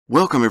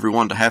Welcome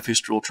everyone to Half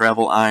History Will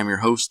Travel. I am your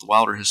host, the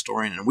Wilder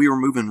Historian, and we are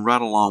moving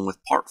right along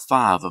with part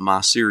 5 of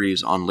my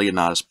series on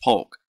Leonidas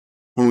Polk.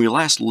 When we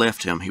last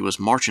left him, he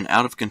was marching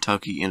out of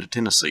Kentucky into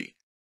Tennessee.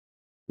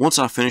 Once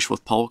I finish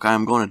with Polk, I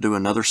am going to do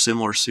another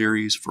similar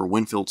series for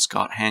Winfield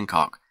Scott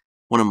Hancock,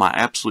 one of my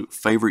absolute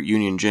favorite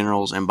Union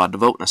generals, and by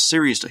devoting a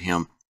series to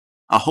him,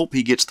 I hope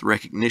he gets the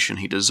recognition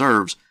he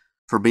deserves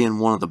for being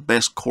one of the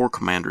best corps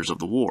commanders of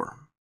the war.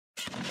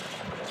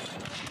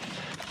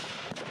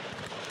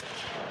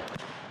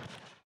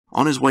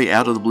 On his way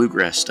out of the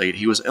Bluegrass State,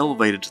 he was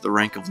elevated to the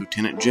rank of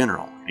lieutenant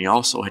general, and he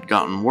also had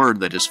gotten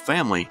word that his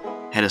family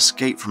had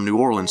escaped from New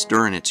Orleans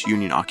during its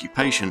Union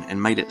occupation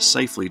and made it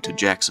safely to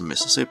Jackson,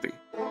 Mississippi.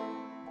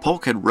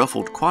 Polk had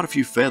ruffled quite a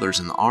few feathers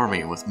in the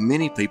Army, with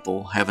many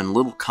people having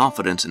little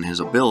confidence in his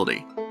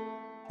ability.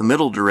 The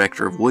middle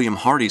director of William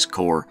Hardee's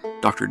Corps,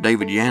 Dr.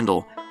 David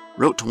Yandell,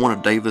 wrote to one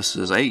of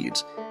Davis's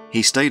aides.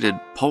 He stated,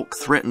 "Polk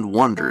threatened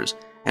wonders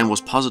and was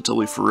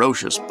positively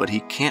ferocious, but he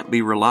can't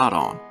be relied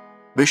on.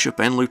 Bishop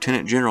and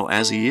lieutenant general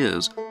as he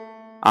is,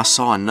 I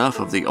saw enough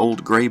of the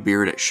old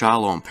graybeard at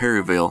Shiloh and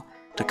Perryville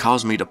to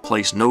cause me to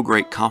place no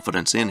great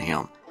confidence in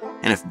him,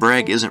 and if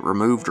Bragg isn't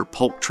removed or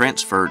Polk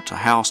transferred to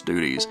house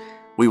duties,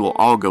 we will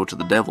all go to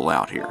the devil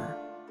out here."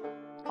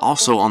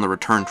 Also on the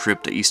return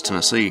trip to East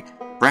Tennessee,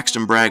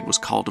 Braxton Bragg was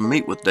called to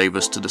meet with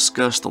Davis to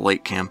discuss the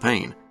late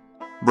campaign.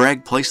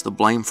 Bragg placed the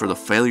blame for the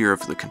failure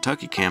of the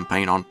Kentucky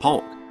campaign on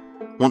Polk.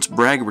 Once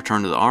Bragg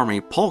returned to the Army,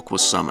 Polk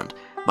was summoned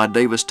by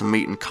Davis to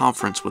meet in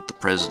conference with the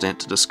President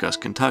to discuss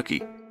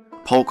Kentucky.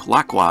 Polk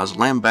likewise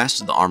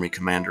lambasted the Army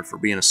commander for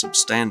being a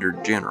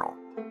substandard general.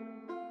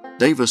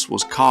 Davis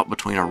was caught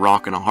between a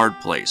rock and a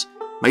hard place,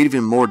 made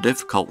even more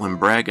difficult when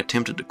Bragg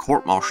attempted to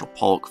court-martial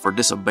Polk for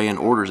disobeying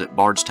orders at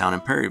Bardstown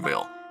and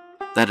Perryville.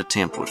 That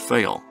attempt would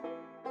fail.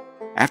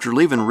 After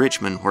leaving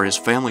Richmond, where his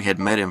family had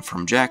met him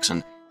from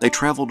Jackson, they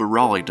traveled to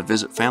Raleigh to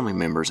visit family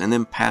members and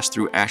then passed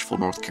through Asheville,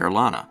 North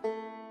Carolina.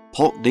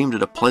 Polk deemed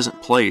it a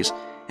pleasant place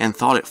and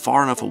thought it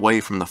far enough away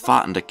from the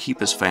fighting to keep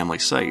his family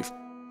safe.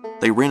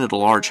 They rented a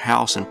large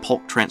house, and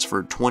Polk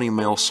transferred 20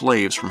 male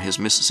slaves from his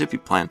Mississippi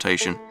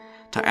plantation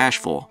to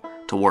Asheville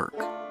to work.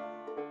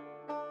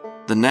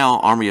 The now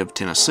Army of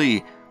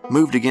Tennessee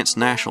moved against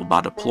Nashville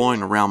by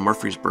deploying around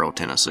Murfreesboro,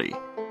 Tennessee.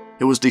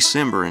 It was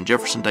December, and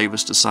Jefferson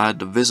Davis decided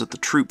to visit the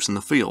troops in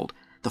the field,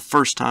 the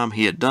first time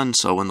he had done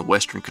so in the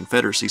Western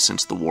Confederacy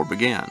since the war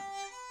began.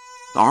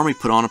 The Army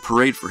put on a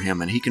parade for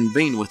him, and he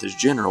convened with his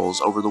generals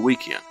over the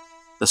weekend.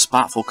 The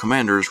spiteful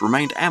commanders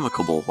remained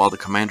amicable while the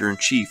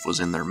commander-in-chief was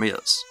in their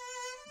midst.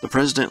 The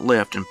president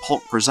left, and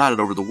Polk presided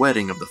over the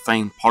wedding of the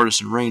famed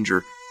partisan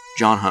ranger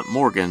John Hunt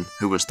Morgan,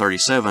 who was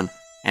 37,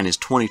 and his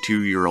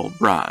 22-year-old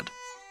bride.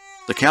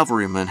 The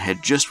cavalryman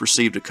had just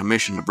received a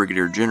commission to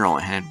brigadier general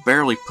and had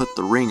barely put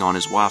the ring on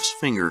his wife's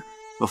finger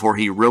before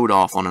he rode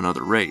off on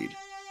another raid.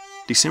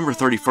 December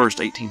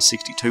 31st,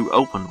 1862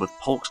 opened with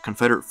Polk's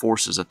Confederate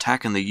forces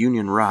attacking the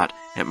Union right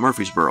at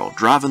Murfreesboro,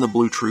 driving the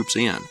blue troops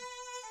in.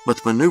 But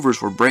the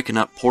maneuvers were breaking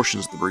up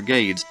portions of the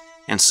brigades,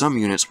 and some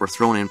units were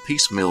thrown in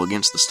piecemeal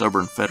against the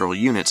stubborn Federal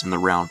units in the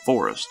Round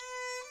Forest.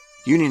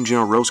 Union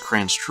General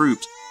Rosecrans'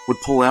 troops would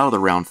pull out of the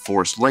Round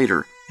Forest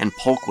later, and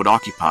Polk would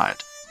occupy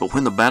it, but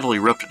when the battle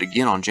erupted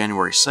again on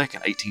January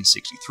 2nd,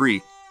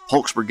 1863,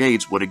 Polk's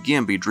brigades would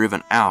again be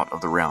driven out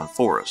of the Round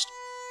Forest.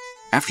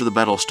 After the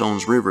Battle of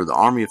Stones River, the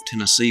Army of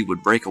Tennessee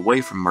would break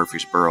away from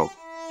Murfreesboro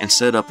and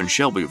set up in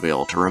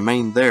Shelbyville to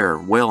remain there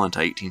well into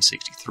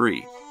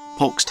 1863.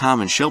 Polk's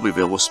time in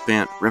Shelbyville was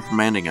spent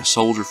reprimanding a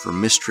soldier for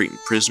mistreating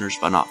prisoners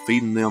by not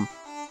feeding them,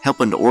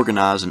 helping to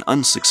organize an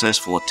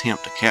unsuccessful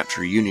attempt to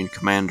capture Union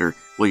commander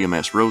William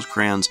S.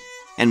 Rosecrans,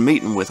 and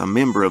meeting with a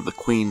member of the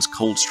Queen's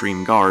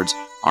Coldstream Guards,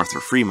 Arthur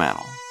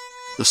Freemantle.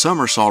 The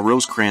summer saw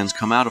Rosecrans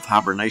come out of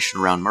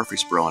hibernation around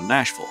Murfreesboro and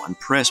Nashville and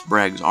press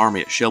Bragg's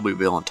army at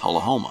Shelbyville and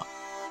Tullahoma.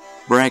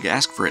 Bragg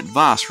asked for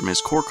advice from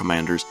his corps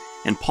commanders,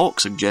 and Polk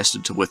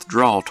suggested to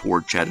withdraw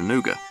toward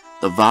Chattanooga,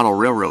 the vital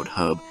railroad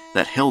hub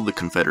that held the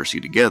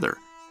Confederacy together.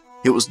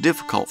 It was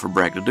difficult for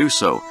Bragg to do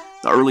so.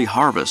 The early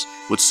harvest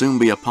would soon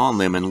be upon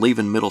them, and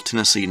leaving Middle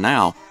Tennessee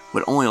now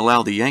would only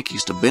allow the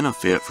Yankees to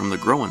benefit from the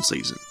growing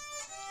season.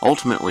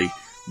 Ultimately,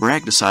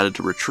 Bragg decided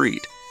to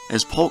retreat.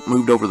 As Polk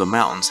moved over the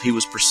mountains, he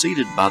was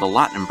preceded by the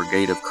Lightning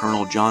Brigade of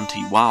Colonel John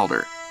T.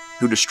 Wilder,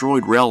 who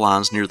destroyed rail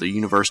lines near the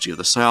University of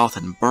the South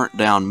and burnt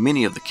down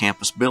many of the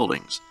campus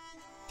buildings.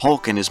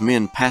 Polk and his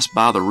men passed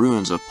by the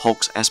ruins of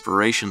Polk's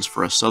aspirations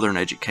for a Southern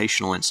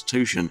educational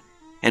institution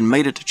and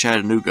made it to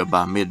Chattanooga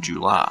by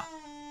mid-July.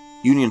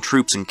 Union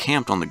troops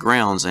encamped on the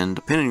grounds and,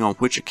 depending on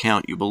which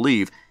account you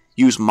believe,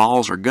 used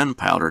mauls or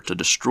gunpowder to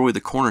destroy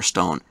the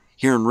cornerstone,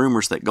 hearing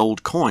rumors that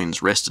gold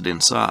coins rested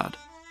inside.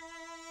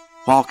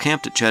 While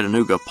camped at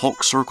Chattanooga,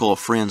 Polk's circle of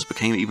friends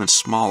became even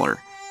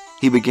smaller.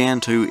 He began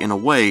to, in a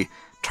way,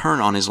 turn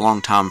on his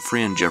longtime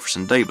friend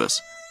Jefferson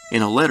Davis.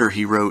 In a letter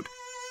he wrote,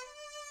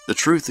 "The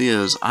truth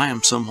is, I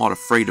am somewhat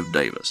afraid of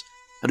Davis.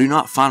 I do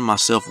not find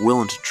myself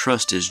willing to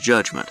trust his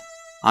judgment.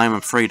 I am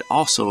afraid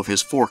also of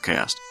his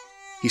forecast.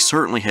 He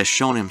certainly has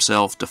shown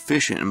himself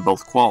deficient in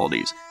both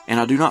qualities, and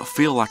I do not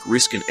feel like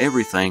risking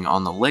everything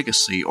on the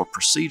legacy or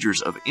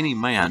procedures of any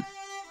man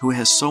who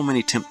has so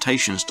many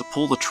temptations to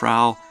pull the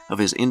trial of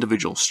his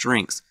individual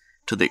strength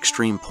to the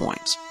extreme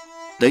points.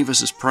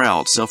 Davis is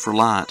proud,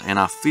 self-reliant, and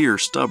I fear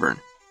stubborn.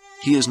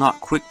 He is not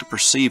quick to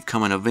perceive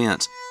coming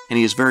events, and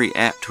he is very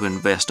apt to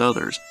invest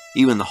others,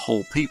 even the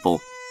whole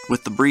people,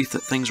 with the belief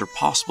that things are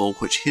possible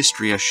which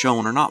history has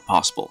shown are not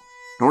possible,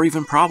 nor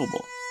even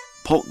probable.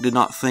 Polk did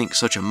not think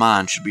such a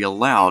mind should be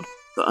allowed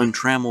the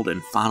untrammeled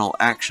and final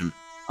action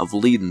of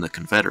leading the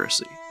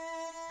Confederacy.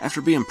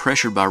 After being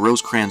pressured by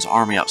Rosecrans'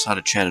 army outside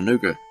of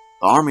Chattanooga,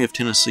 the Army of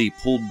Tennessee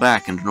pulled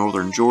back into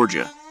northern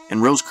Georgia,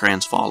 and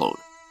Rosecrans followed.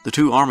 The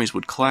two armies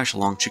would clash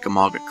along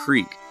Chickamauga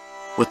Creek,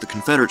 with the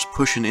Confederates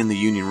pushing in the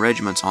Union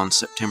regiments on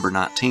September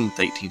 19,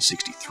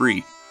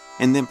 1863,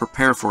 and then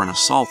prepare for an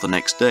assault the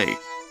next day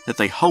that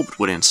they hoped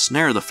would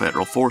ensnare the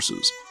Federal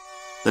forces.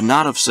 The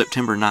night of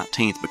September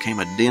 19th became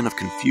a den of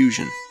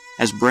confusion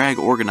as Bragg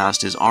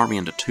organized his army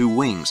into two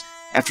wings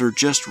after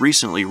just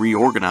recently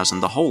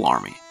reorganizing the whole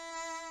army.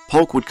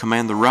 Polk would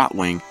command the right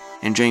wing,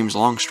 and James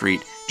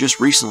Longstreet,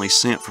 just recently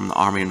sent from the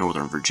Army of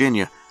Northern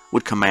Virginia,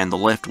 would command the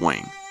left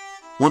wing.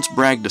 Once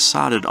Bragg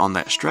decided on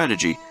that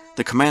strategy,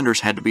 the commanders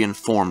had to be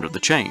informed of the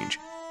change.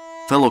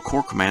 Fellow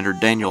Corps Commander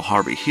Daniel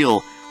Harvey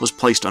Hill was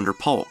placed under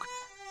Polk,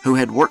 who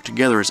had worked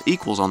together as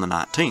equals on the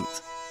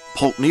 19th.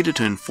 Polk needed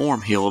to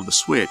inform Hill of the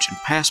switch and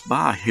passed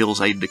by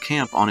Hill's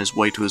aide-de-camp on his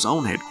way to his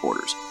own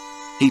headquarters.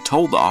 He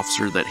told the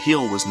officer that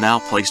Hill was now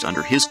placed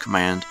under his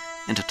command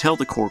and to tell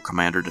the Corps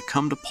Commander to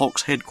come to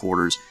Polk's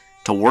headquarters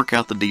to work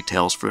out the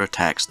details for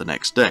attacks the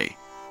next day.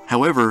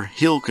 However,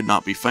 Hill could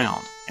not be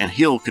found, and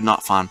Hill could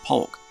not find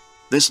Polk.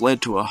 This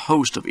led to a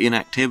host of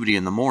inactivity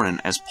in the morning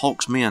as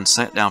Polk's men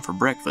sat down for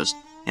breakfast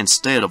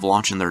instead of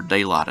launching their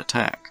daylight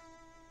attack.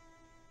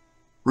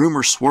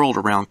 Rumors swirled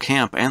around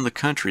camp and the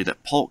country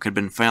that Polk had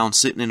been found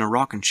sitting in a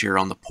rocking chair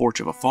on the porch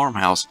of a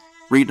farmhouse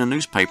reading a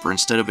newspaper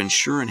instead of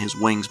ensuring his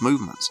wing's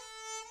movements.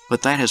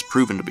 But that has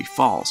proven to be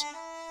false.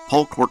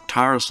 Polk worked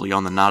tirelessly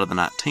on the night of the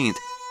 19th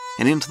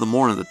and into the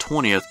morning of the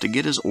 20th to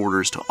get his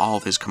orders to all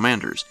of his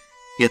commanders,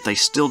 yet they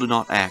still did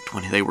not act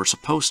when they were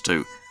supposed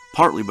to,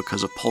 partly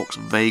because of Polk's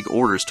vague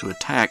orders to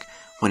attack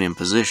when in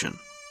position.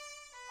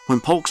 When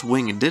Polk's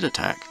wing did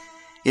attack,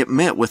 it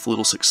met with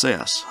little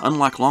success,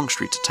 unlike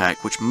Longstreet's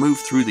attack, which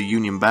moved through the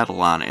Union battle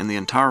line and the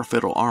entire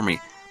Federal Army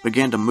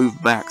began to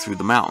move back through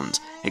the mountains,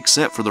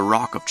 except for the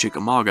Rock of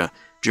Chickamauga,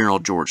 General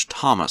George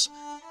Thomas,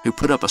 who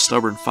put up a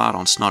stubborn fight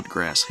on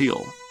Snodgrass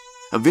Hill.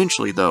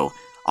 Eventually, though,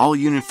 all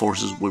Union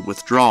forces would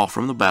withdraw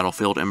from the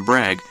battlefield and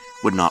Bragg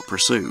would not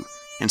pursue.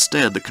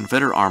 Instead, the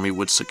Confederate Army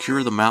would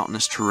secure the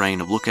mountainous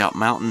terrain of Lookout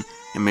Mountain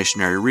and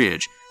Missionary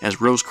Ridge as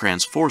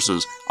Rosecrans'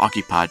 forces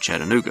occupied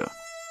Chattanooga.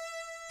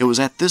 It was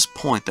at this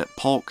point that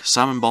Polk,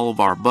 Simon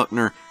Bolivar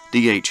Buckner,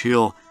 D.H.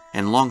 Hill,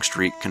 and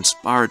Longstreet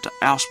conspired to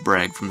oust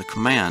Bragg from the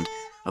command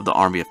of the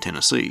Army of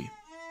Tennessee.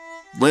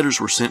 Letters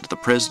were sent to the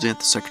President,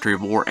 the Secretary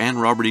of War,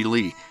 and Robert E.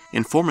 Lee,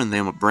 informing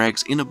them of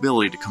Bragg's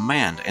inability to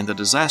command and the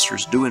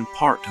disasters due in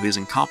part to his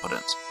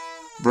incompetence.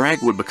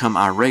 Bragg would become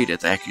irate at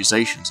the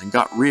accusations and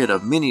got rid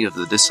of many of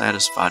the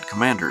dissatisfied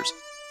commanders.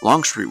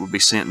 Longstreet would be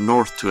sent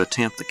north to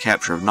attempt the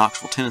capture of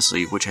Knoxville,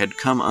 Tennessee, which had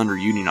come under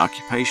Union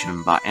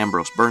occupation by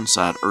Ambrose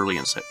Burnside early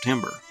in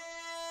September.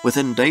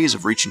 Within days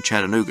of reaching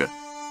Chattanooga,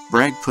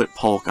 Bragg put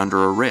Polk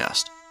under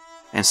arrest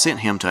and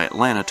sent him to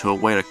Atlanta to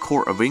await a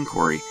court of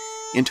inquiry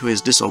into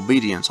his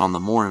disobedience on the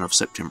morning of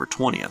September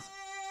 20th.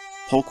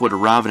 Polk would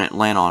arrive in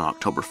Atlanta on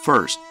October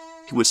 1st.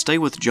 He would stay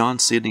with John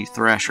Sidney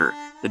Thrasher,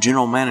 the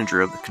general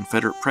manager of the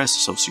Confederate Press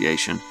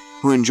Association,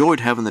 who enjoyed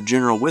having the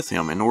general with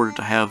him in order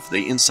to have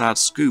the inside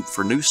scoop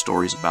for news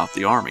stories about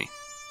the Army.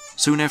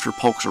 Soon after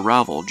Polk's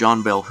arrival,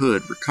 John Bell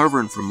Hood,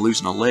 recovering from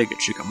losing a leg at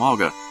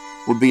Chickamauga,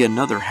 would be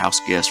another house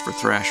guest for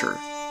Thrasher.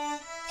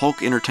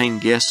 Polk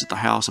entertained guests at the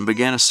house and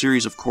began a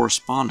series of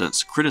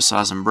correspondence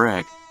criticizing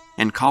Bragg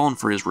and calling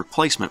for his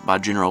replacement by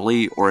General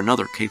Lee or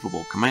another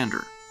capable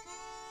commander.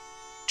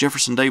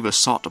 Jefferson Davis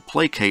sought to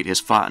placate his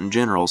fighting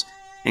generals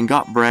and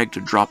got Bragg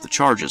to drop the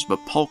charges,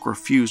 but Polk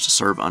refused to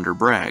serve under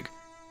Bragg.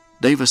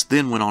 Davis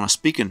then went on a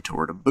speaking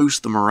tour to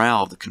boost the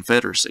morale of the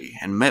Confederacy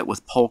and met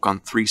with Polk on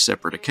 3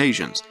 separate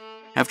occasions.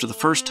 After the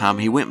first time,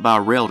 he went by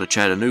rail to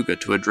Chattanooga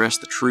to address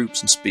the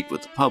troops and speak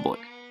with the public.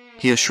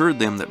 He assured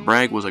them that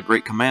Bragg was a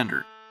great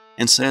commander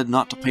and said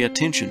not to pay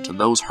attention to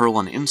those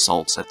hurling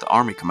insults at the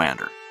Army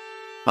commander.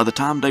 By the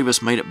time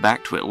Davis made it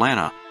back to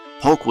Atlanta,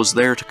 Polk was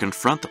there to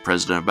confront the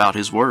president about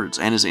his words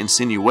and his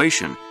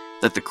insinuation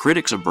that the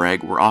critics of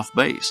Bragg were off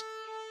base.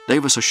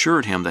 Davis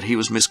assured him that he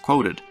was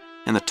misquoted,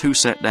 and the two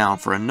sat down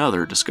for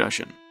another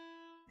discussion.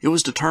 It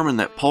was determined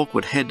that Polk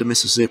would head to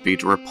Mississippi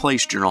to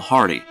replace General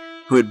Hardee,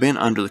 who had been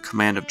under the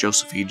command of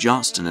Joseph E.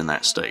 Johnston in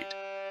that state.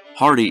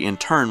 Hardee, in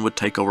turn, would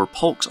take over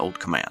Polk's old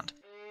command.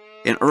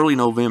 In early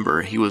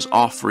November, he was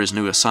off for his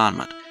new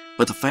assignment,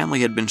 but the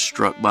family had been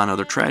struck by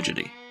another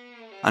tragedy.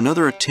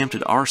 Another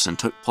attempted arson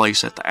took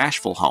place at the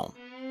Asheville home.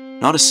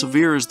 Not as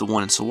severe as the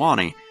one in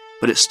Sewanee,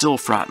 but it still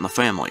frightened the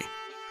family.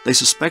 They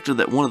suspected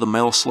that one of the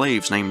male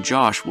slaves named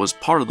Josh was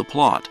part of the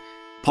plot.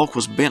 Polk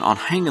was bent on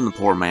hanging the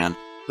poor man,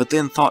 but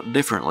then thought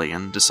differently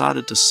and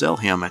decided to sell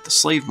him at the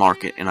slave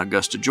market in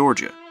Augusta,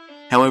 Georgia.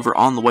 However,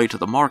 on the way to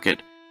the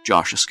market,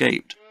 Josh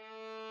escaped.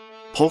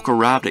 Polk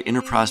arrived at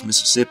Enterprise,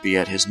 Mississippi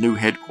at his new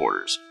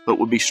headquarters, but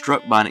would be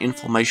struck by an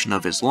inflammation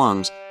of his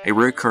lungs, a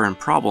recurring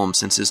problem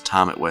since his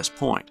time at West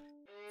Point.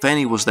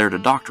 Fanny was there to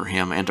doctor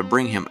him and to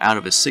bring him out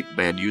of his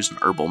sickbed using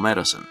herbal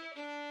medicine.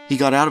 He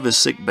got out of his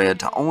sickbed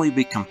to only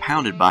be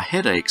compounded by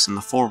headaches in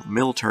the form of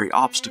military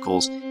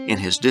obstacles in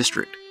his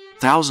district.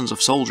 Thousands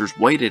of soldiers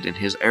waited in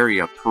his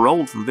area,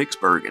 paroled from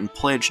Vicksburg, and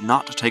pledged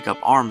not to take up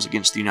arms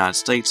against the United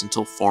States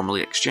until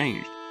formally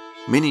exchanged.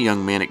 Many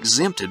young men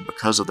exempted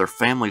because of their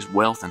families'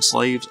 wealth and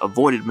slaves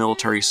avoided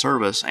military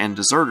service, and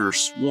deserters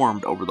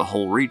swarmed over the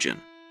whole region.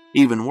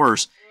 Even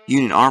worse,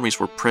 Union armies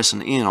were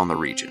pressing in on the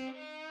region.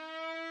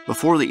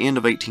 Before the end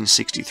of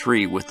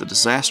 1863, with the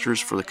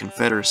disasters for the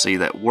Confederacy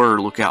that were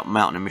Lookout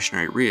Mountain and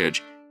Missionary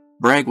Ridge,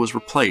 Bragg was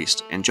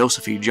replaced and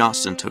Joseph E.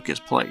 Johnston took his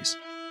place.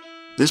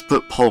 This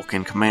put Polk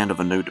in command of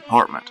a new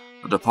department,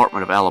 the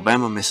Department of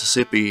Alabama,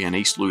 Mississippi, and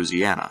East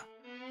Louisiana.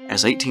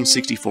 As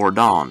 1864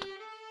 dawned,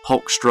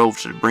 Polk strove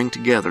to bring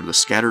together the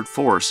scattered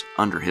force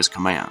under his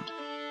command.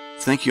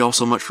 Thank you all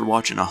so much for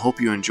watching. I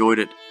hope you enjoyed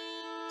it.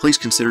 Please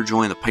consider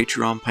joining the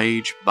Patreon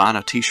page, buying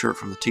a t-shirt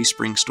from the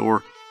Teespring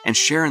store, and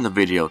sharing the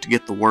video to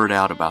get the word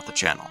out about the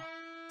channel.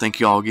 Thank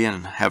you all again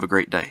and have a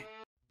great day.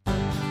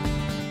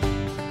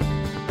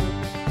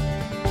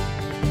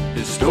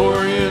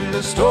 Historian,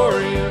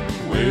 historian,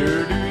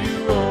 where do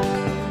you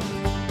roam?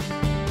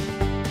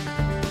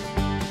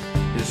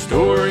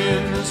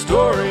 Historian,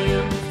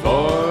 historian,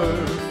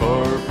 far,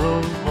 far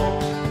from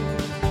home.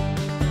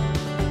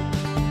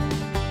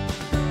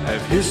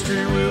 Have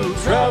history will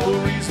travel,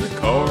 reads the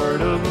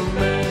card of a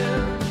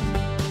man.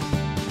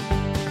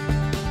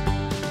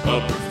 A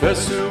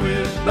professor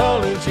with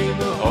knowledge in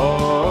the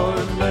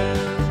heartland.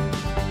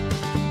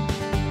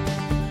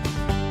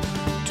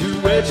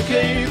 To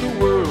educate the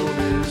world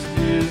is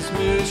his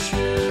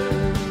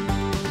mission.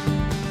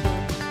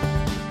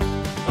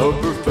 A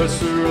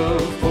professor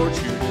of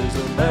fortune is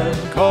a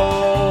man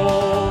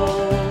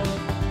called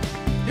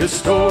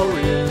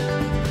historian.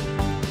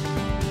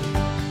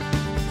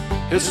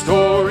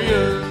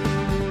 Historian.